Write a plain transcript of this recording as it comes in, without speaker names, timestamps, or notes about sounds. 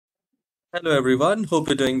Hello everyone, hope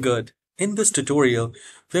you're doing good. In this tutorial,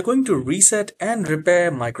 we're going to reset and repair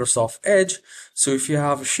Microsoft Edge. So if you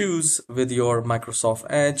have issues with your Microsoft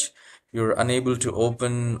Edge, you're unable to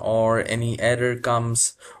open or any error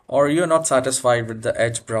comes or you're not satisfied with the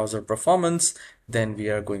Edge browser performance, then we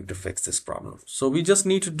are going to fix this problem. So we just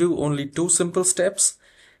need to do only two simple steps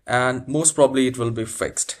and most probably it will be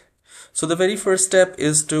fixed. So the very first step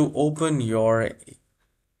is to open your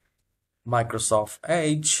Microsoft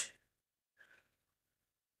Edge.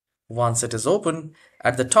 Once it is open,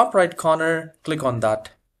 at the top right corner, click on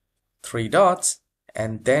that three dots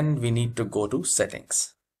and then we need to go to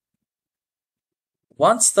settings.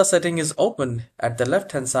 Once the setting is open, at the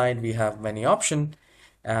left hand side we have many options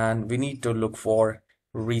and we need to look for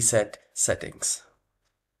reset settings.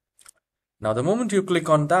 Now the moment you click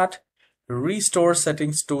on that, restore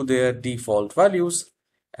settings to their default values,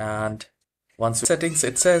 and once settings,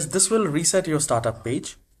 it says this will reset your startup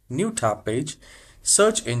page, new tab page,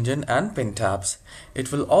 search engine and pin tabs.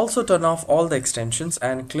 It will also turn off all the extensions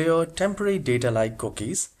and clear temporary data like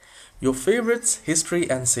cookies. Your favorites, history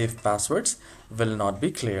and saved passwords will not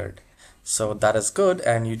be cleared. So that is good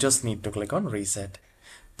and you just need to click on reset.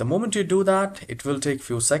 The moment you do that, it will take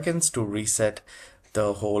few seconds to reset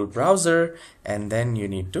the whole browser and then you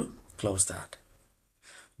need to close that.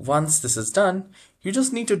 Once this is done, you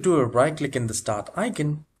just need to do a right click in the start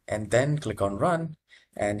icon and then click on run,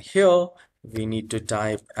 and here we need to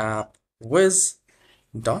type appwiz.cpl.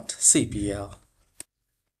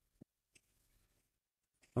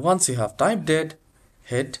 Once you have typed it,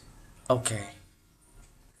 hit OK.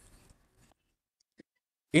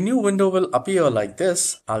 A new window will appear like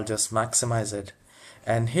this. I'll just maximize it.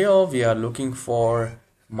 And here we are looking for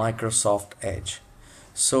Microsoft Edge.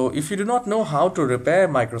 So if you do not know how to repair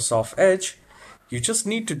Microsoft Edge, you just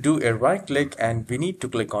need to do a right click and we need to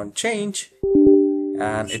click on change.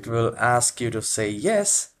 And it will ask you to say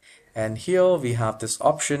yes, and here we have this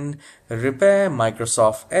option, repair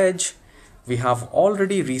Microsoft Edge. We have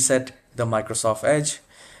already reset the Microsoft Edge.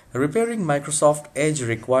 Repairing Microsoft Edge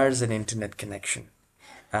requires an internet connection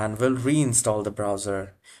and will reinstall the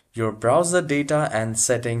browser. Your browser data and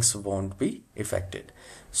settings won't be affected.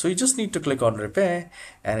 So you just need to click on repair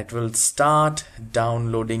and it will start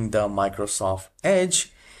downloading the Microsoft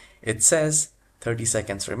Edge. It says 30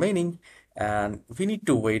 seconds remaining. And we need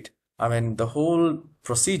to wait. The whole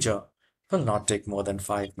procedure will not take more than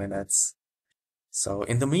 5 minutes. So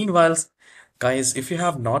in the meanwhile, guys, if you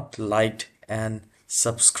have not liked and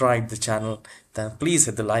subscribed the channel, then please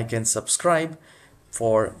hit the like and subscribe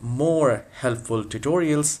for more helpful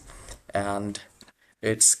tutorials. And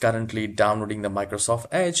it's currently downloading the Microsoft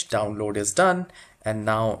Edge. Download is done and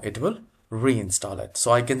now it will reinstall it.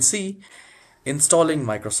 So I can see installing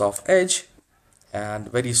Microsoft Edge,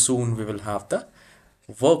 and very soon we will have the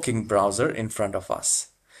working browser in front of us.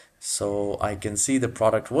 So I can see the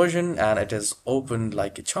product version and it is opened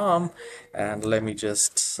like a charm, and let me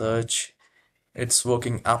just search. It's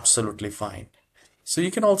working absolutely fine. So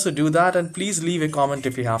you can also do that, and please leave a comment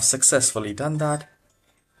if you have successfully done that.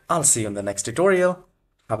 I'll see you in the next tutorial.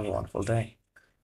 Have a wonderful day.